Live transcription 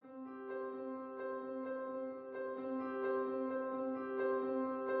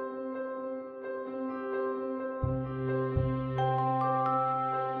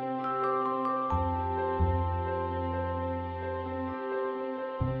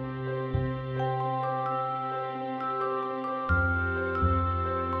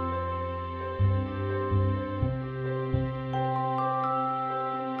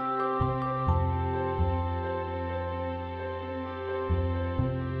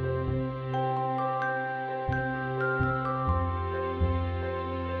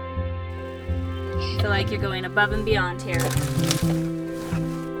I feel like you're going above and beyond here.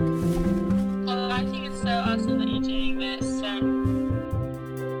 Well, I think it's so awesome that you're doing this.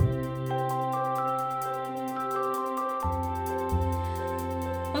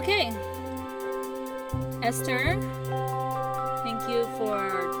 Okay. Esther, thank you for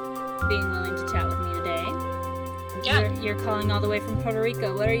being willing to chat with me today. Yeah. You're calling all the way from Puerto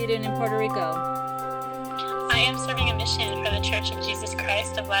Rico. What are you doing in Puerto Rico? I am serving a mission for the Church of Jesus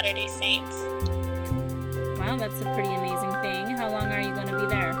Christ of Latter-day Saints. Wow, that's a pretty amazing thing. How long are you going to be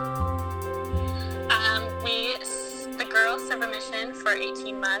there? The girls serve a mission for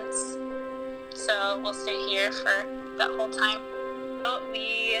 18 months, so we'll stay here for that whole time.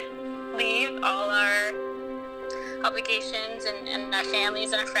 We leave all our obligations and our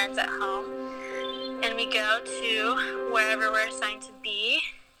families and our friends at home, and we go to wherever we're assigned to be.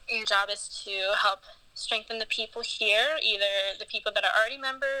 Our job is to help strengthen the people here, either the people that are already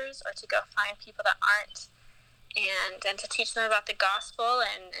members or to go find people that aren't, and to teach them about the gospel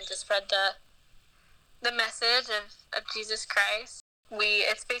and to spread the message of Jesus Christ.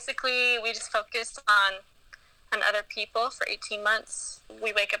 It's basically, we just focus on other people for 18 months.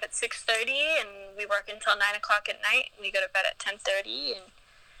 We wake up at 6:30 and we work until 9 o'clock at night. We go to bed at 10:30 and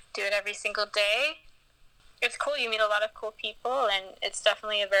do it every single day. It's cool. You meet a lot of cool people, and it's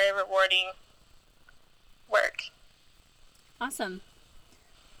definitely a very rewarding work. Awesome.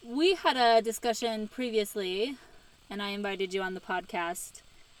 We had a discussion previously, and I invited you on the podcast.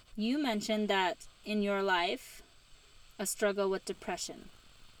 You mentioned that in your life, a struggle with depression.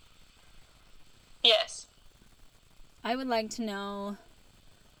 Yes. I would like to know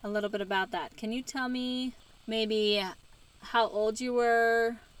a little bit about that. Can you tell me maybe how old you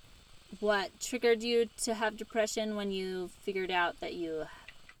were, what triggered you to have depression when you figured out that you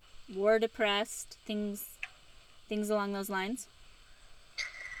were depressed, things along those lines?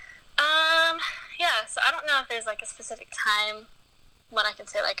 Yeah, so I don't know if there's like a specific time when I can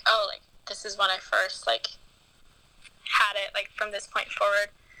say like, oh, like this is when I first like had it, like from this point forward.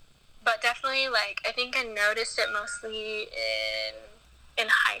 But definitely, like, I think I noticed it mostly in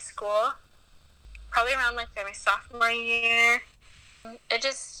high school, probably around like my sophomore year. It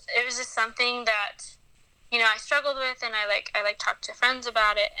was just something that, I struggled with, and I talked to friends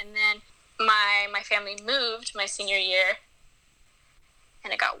about it, and then my family moved my senior year,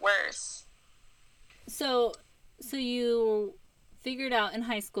 and it got worse. So you figured out in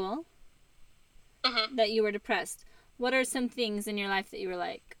high school that you were depressed. What are some things in your life that you were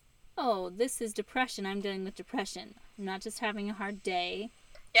like, oh, this is depression. I'm dealing with depression. I'm not just having a hard day.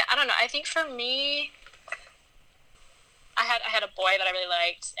 Yeah, I don't know. I think for me, I had a boy that I really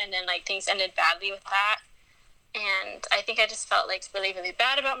liked, and then like things ended badly with that. And I think I just felt like really, really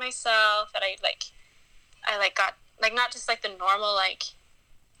bad about myself, that I got like not just like the normal, like,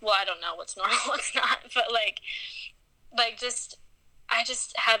 well, I don't know what's normal, what's not, but I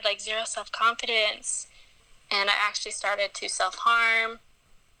just had like zero self-confidence, and I actually started to self-harm,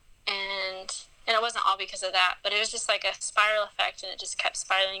 and it wasn't all because of that, but it was just like a spiral effect, and it just kept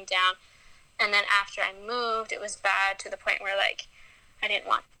spiraling down. And then after I moved, it was bad to the point where like I didn't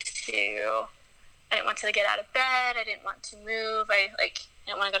want to get out of bed. I didn't want to move. I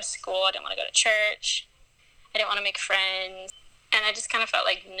didn't want to go to school. I didn't want to go to church. I didn't want to make friends. And I just kind of felt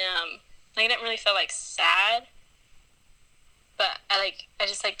like numb. Like I didn't really feel like sad, but I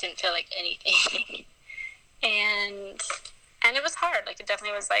just like didn't feel like anything. and it was hard. Like it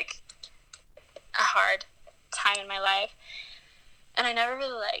definitely was like a hard time in my life. And I never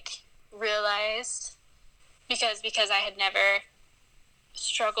really like realized, because I had never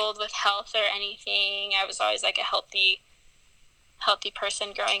struggled with health or anything. I was always like a healthy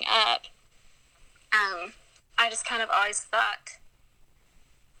person growing up. I just kind of always thought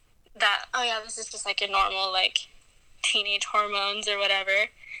that, oh yeah, this is just like a normal like teenage hormones or whatever.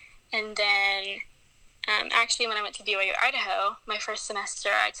 And then actually when I went to BYU, Idaho, my first semester,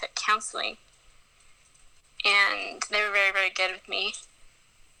 I took counseling, and they were very, very good with me.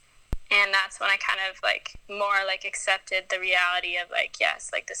 And that's when I kind of like more like accepted the reality of like, yes,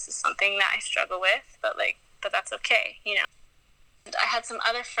 like this is something that I struggle with, but that's okay, And I had some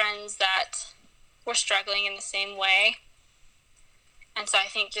other friends that were struggling in the same way. And so I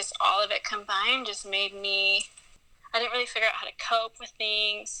think just all of it combined just made me, I didn't really figure out how to cope with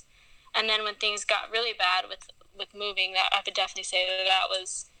things. And then when things got really bad with moving, that I would definitely say that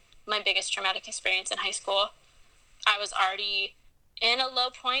was my biggest traumatic experience in high school. I was already in a low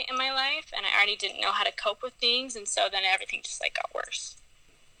point in my life, and I already didn't know how to cope with things, and so then everything just like got worse.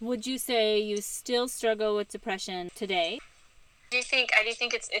 Would you say you still struggle with depression today? I do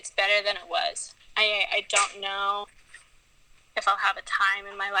think it's better than it was. I don't know if I'll have a time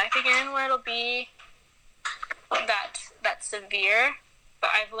in my life again where it'll be that severe, but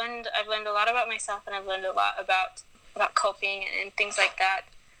I've learned a lot about myself, and I've learned a lot about coping and things like that,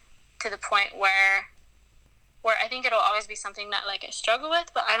 to the point where I think it'll always be something that like I struggle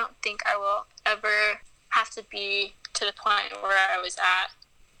with, but I don't think I will ever have to be to the point where I was at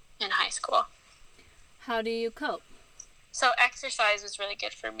in high school. How do you cope? So exercise was really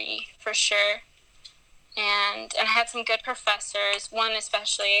good for me, for sure. And I had some good professors. One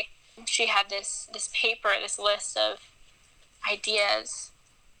especially, she had this paper, this list of ideas.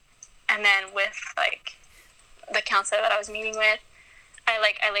 And then with like the counselor that I was meeting with, I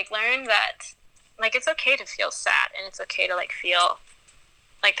learned that like it's okay to feel sad, and it's okay to like feel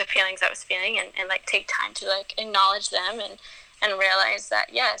like the feelings I was feeling, and like take time to like acknowledge them and realize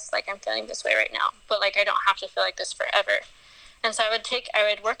that yes, like I'm feeling this way right now, but like I don't have to feel like this forever. And so I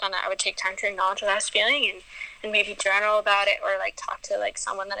would work on that. I would take time to acknowledge what I was feeling, and maybe journal about it, or like talk to like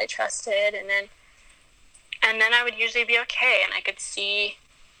someone that I trusted, and then I would usually be okay, and I could see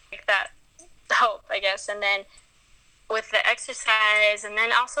like that hope, I guess. And then with the exercise, and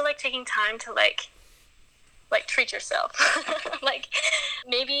then also like taking time to like treat yourself. Like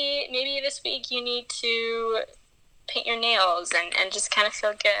maybe this week you need to paint your nails and just kind of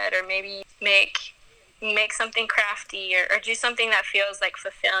feel good, or maybe make something crafty, or do something that feels like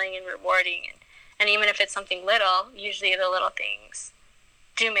fulfilling and rewarding. And even if it's something little, usually the little things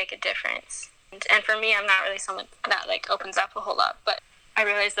do make a difference. And for me, I'm not really someone that like opens up a whole lot, but I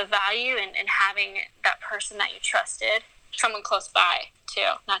realized the value in having that person that you trusted, someone close by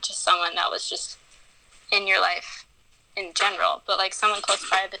too, not just someone that was just in your life in general, but like someone close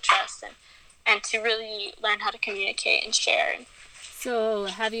by, the trust, and to really learn how to communicate and share. So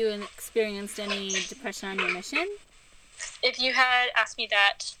have you experienced any depression on your mission? If you had asked me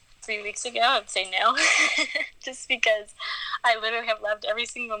that 3 weeks ago, I would say no, just because I literally have loved every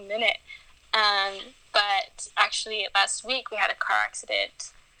single minute. But actually last week we had a car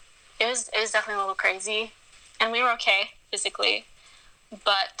accident. It was definitely a little crazy, and we were okay physically,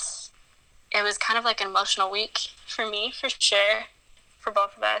 but it was kind of like an emotional week for me, for sure, for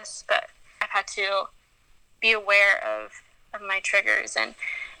both of us. But I've had to be aware of my triggers and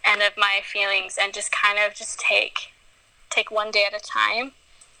of my feelings, and just kind of just take one day at a time.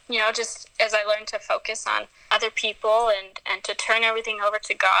 You know, just as I learned to focus on other people and to turn everything over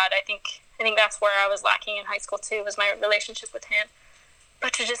to God. I think that's where I was lacking in high school too, was my relationship with Him.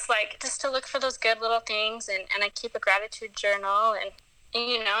 But to just to look for those good little things, and I keep a gratitude journal, and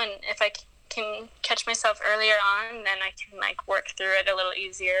you know, and if I can catch myself earlier on, then I can like work through it a little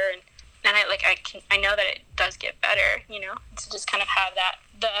easier, and I know that it does get better, you know, to just kind of have that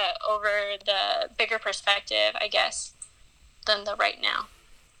the bigger perspective, I guess, than the right now.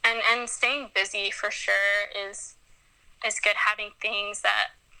 And staying busy for sure is good. Having things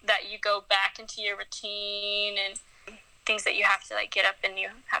that you go back into your routine, and things that you have to like get up and you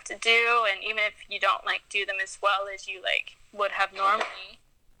have to do, and even if you don't like do them as well as you like would have normally,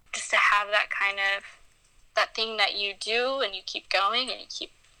 just to have that kind of that thing that you do, and you keep going, and you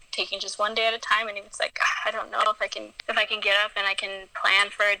keep taking just one day at a time. And it's like, I don't know if I can get up and I can plan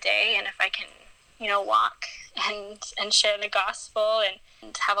for a day, and if I can, you know, walk and share the gospel and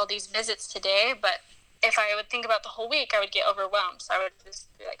have all these visits today. But if I would think about the whole week, I would get overwhelmed. So I would just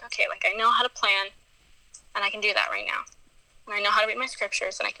be like, okay, like I know how to plan, and I can do that right now. And I know how to read my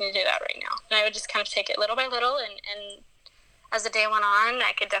scriptures, and I can do that right now. And I would just kind of take it little by little, and as the day went on,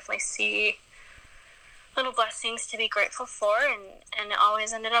 I could definitely see little blessings to be grateful for, and it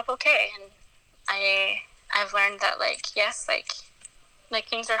always ended up okay. And I've learned that like, yes, like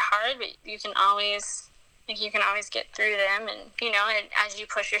things are hard, but you can always get through them. And you know, and as you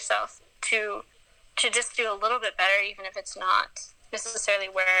push yourself to just do a little bit better, even if it's not necessarily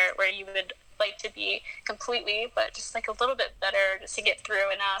where you would like to be completely, but just like a little bit better, just to get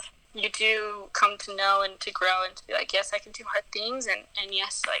through enough, you do come to know and to grow, and to be like, yes, I can do hard things, and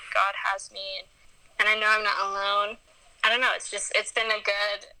yes, like God has me, and I know I'm not alone. I don't know, it's been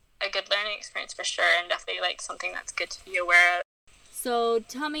a good learning experience for sure, and definitely like something that's good to be aware of. So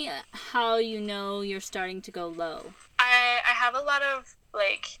tell me how you know you're starting to go low. I have a lot of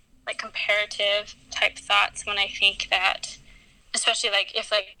like comparative type thoughts when I think that, especially like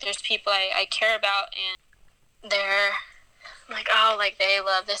if like there's people I care about, and they're like, oh, like they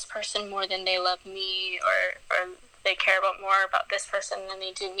love this person more than they love me, or they care more about this person than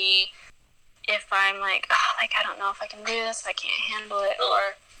they do me. If I'm like, oh, like I don't know if I can do this, if I can't handle it,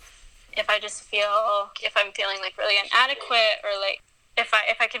 or if I'm feeling like really inadequate, or like if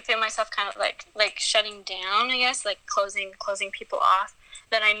I can feel myself kind of like shutting down, I guess, like closing people off,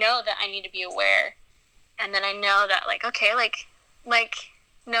 then I know that I need to be aware, and then I know that like, okay, like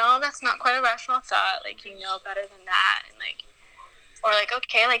no, that's not quite a rational thought. Like, you know better than that. And, like, or, like,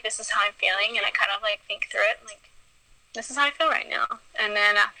 okay, like, this is how I'm feeling. And I kind of, like, think through it. And, like, this is how I feel right now. And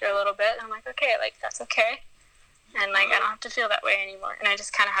then after a little bit, I'm like, okay, like, that's okay. And, like, I don't have to feel that way anymore. And I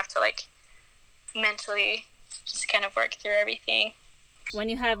just kind of have to, like, mentally just kind of work through everything. When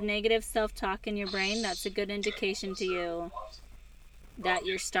you have negative self-talk in your brain, that's a good indication to you that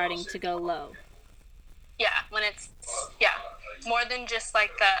you're starting to go low. Yeah, when it's, more than just,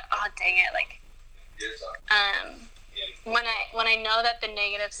 like, the, oh, dang it, like, when I know that the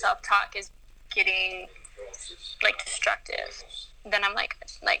negative self-talk is getting, like, destructive, then I'm like,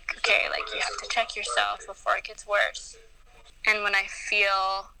 okay, like, you have to check yourself before it gets worse. And when I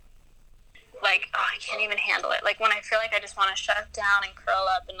feel like, oh, I can't even handle it, like, when I feel like I just want to shut down and curl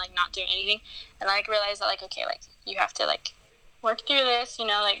up and, like, not do anything, and I, like, realize that, like, okay, like, you have to, like, work through this, you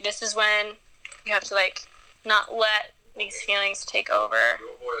know, like, this is when you have to, like, not let these feelings take over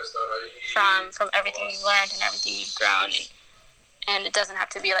from everything you've learned and everything you've grown, and it doesn't have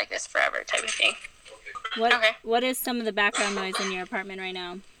to be like this forever type of thing. What is some of the background noise in your apartment right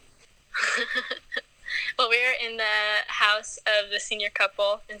now? Well, we're in the house of the senior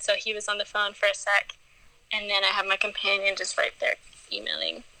couple, and so he was on the phone for a sec, and then I have my companion just right there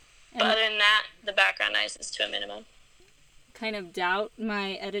emailing. But other than that, the background noise is to a minimum. Kind of doubt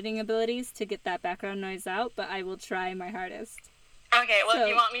my editing abilities to get that background noise out, but I will try my hardest. Okay, well, so, if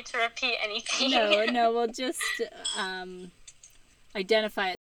you want me to repeat anything... No, we'll just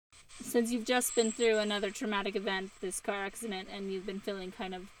identify it. Since you've just been through another traumatic event, this car accident, and you've been feeling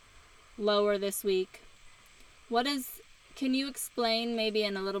kind of lower this week, can you explain maybe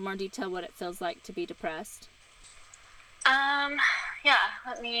in a little more detail what it feels like to be depressed? Yeah,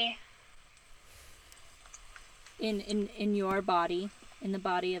 let me... In your body, in the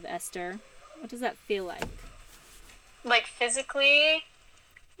body of Esther, what does that feel like? Like, physically,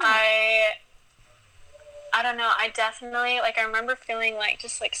 I don't know, I definitely, like, I remember feeling, like,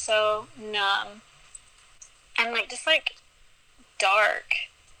 just, like, so numb, and, like, just, like, dark,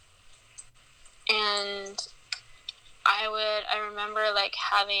 and I remember, like,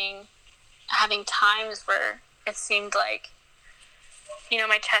 having times where it seemed like, you know,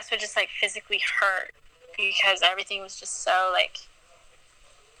 my chest would just, like, physically hurt, because everything was just so, like,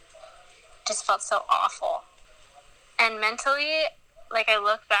 just felt so awful. And mentally, like, I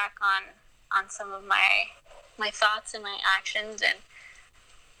look back on some of my thoughts and my actions,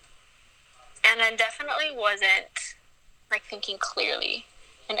 and I definitely wasn't, like, thinking clearly,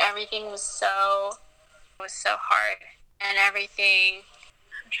 and everything was so hard, and everything,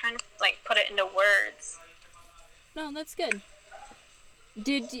 I'm trying to, like, put it into words. No, that's good.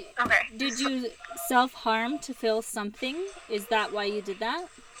 Did you self-harm to feel something? Is that why you did that?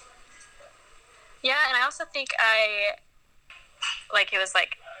 Yeah, and I also think it was,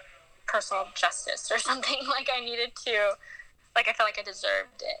 like, personal justice or something. Like, I needed to, like, I felt like I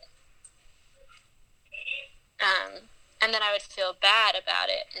deserved it. And then I would feel bad about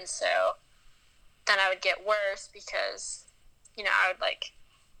it, and so then I would get worse because, you know, I would, like,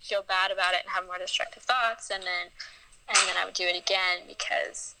 feel bad about it and have more destructive thoughts, and then I would do it again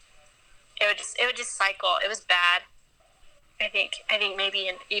because it would just cycle. It was bad. I think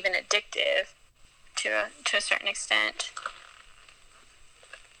maybe even addictive to a certain extent.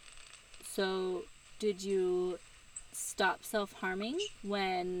 So, did you stop self-harming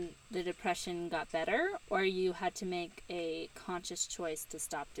when the depression got better, or you had to make a conscious choice to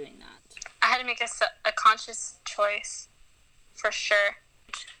stop doing that? I had to make a conscious choice, for sure.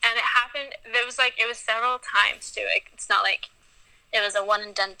 And it happened, it was several times, too. It's not like it was a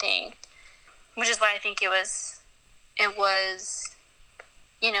one-and-done thing, which is why I think it was,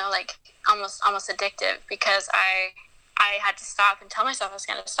 you know, like, almost addictive, because I had to stop and tell myself I was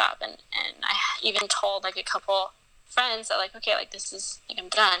going to stop, and I even told, like, a couple friends that, like, okay, like, this is, like, I'm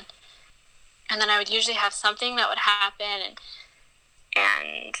done. And then I would usually have something that would happen,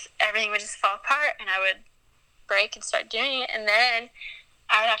 and everything would just fall apart, and I would break and start doing it, and then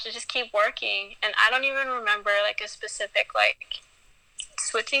I would have to just keep working. And I don't even remember, like, a specific, like,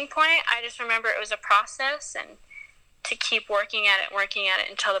 switching point. I just remember it was a process, and to keep working at it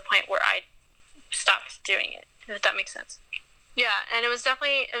until the point where I stopped doing it, if that makes sense. Yeah, and it was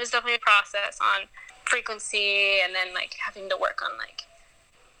definitely a process on frequency, and then, like, having to work on, like,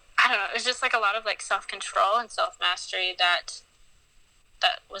 I don't know, it was just, like, a lot of, like, self-control and self-mastery that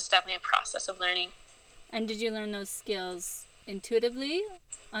was definitely a process of learning. And did you learn those skills intuitively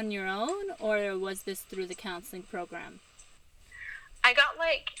on your own, or was this through the counseling program? I got,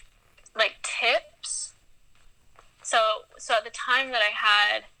 like tips. So at the time that I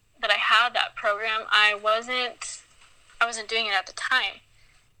had that program, I wasn't doing it at the time.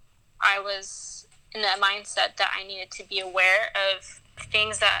 I was in that mindset that I needed to be aware of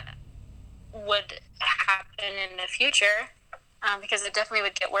things that would happen in the future, because it definitely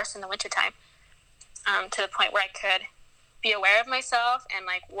would get worse in the wintertime, to the point where I could be aware of myself and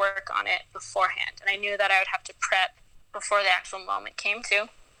like work on it beforehand. And I knew that I would have to prep before the actual moment came to.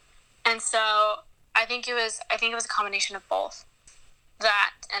 And so I think it was a combination of both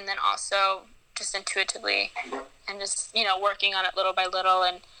that, and then also just intuitively and just, working on it little by little.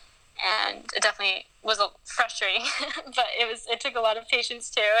 And it definitely was frustrating, but it took a lot of patience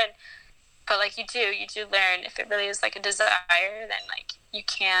too. But like you do learn. If it really is like a desire, then like you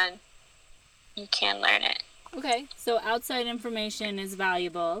can learn it. Okay, so outside information is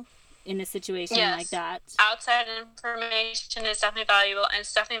valuable in a situation like that. Outside information is definitely valuable, and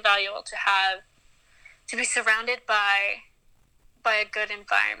it's definitely valuable to be surrounded by a good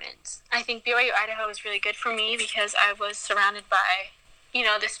environment. I think BYU Idaho was really good for me because I was surrounded by,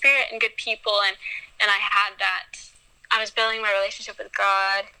 the spirit and good people, and I had that. I was building my relationship with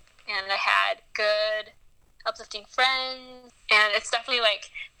God, and I had good, uplifting friends, and it's definitely like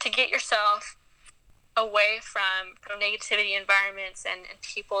to get yourself away from negativity environments and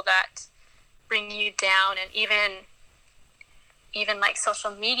people that bring you down, and even like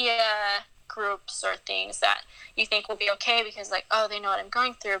social media groups or things that you think will be okay because like, oh, they know what I'm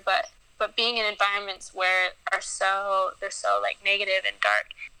going through, but being in environments where they're so like negative and dark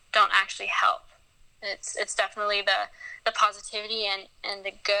don't actually help. It's definitely the positivity and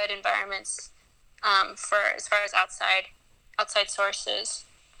the good environments for as far as outside sources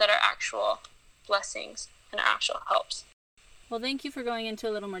that are actual blessings and are actual helps. Well, thank you for going into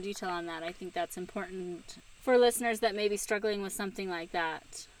a little more detail on that. I think that's important for listeners that may be struggling with something like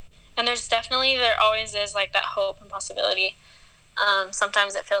that. And there always is like that hope and possibility.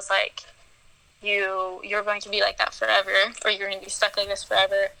 Sometimes it feels like you're going to be like that forever, or you're going to be stuck like this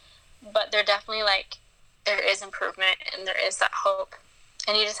forever. But there is improvement, and there is that hope.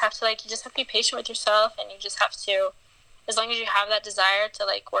 And you just have to be patient with yourself, and you just have to, as long as you have that desire to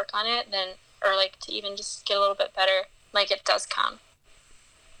like work on it, then, or like to even just get a little bit better, like it does come.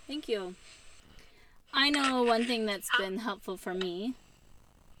 Thank you. I know one thing that's been helpful for me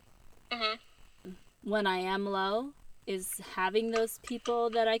when I am low is having those people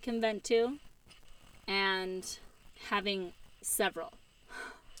that I can vent to, and having several.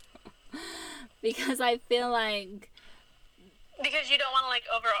 Because I feel like... Because you don't want to like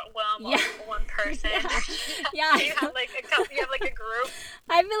overwhelm one person. Yeah. You have like a couple. You have like a group.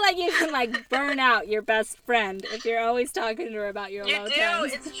 I feel like you can like burn out your best friend if you're always talking to her about your low times. You do.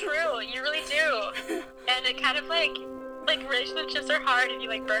 It's true. You really do. And it kind of like relationships are hard if you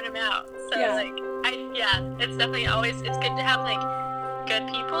like burn them out. So it's definitely it's good to have like good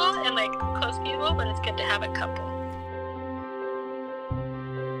people and like close people, but it's good to have a couple.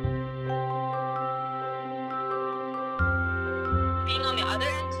 Being on the other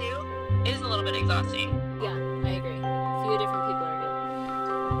end too is a little bit exhausting. Yeah, I agree. A few different people are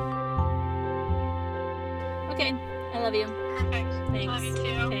good. Okay, I love you. Perfect. Thanks. I love you too.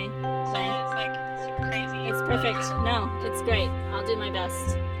 Okay, bye. It's like super crazy. It's perfect. No, it's great. I'll do my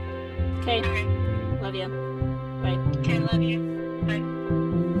best. Okay. Okay. Love you. Bye. Okay, love you. Bye.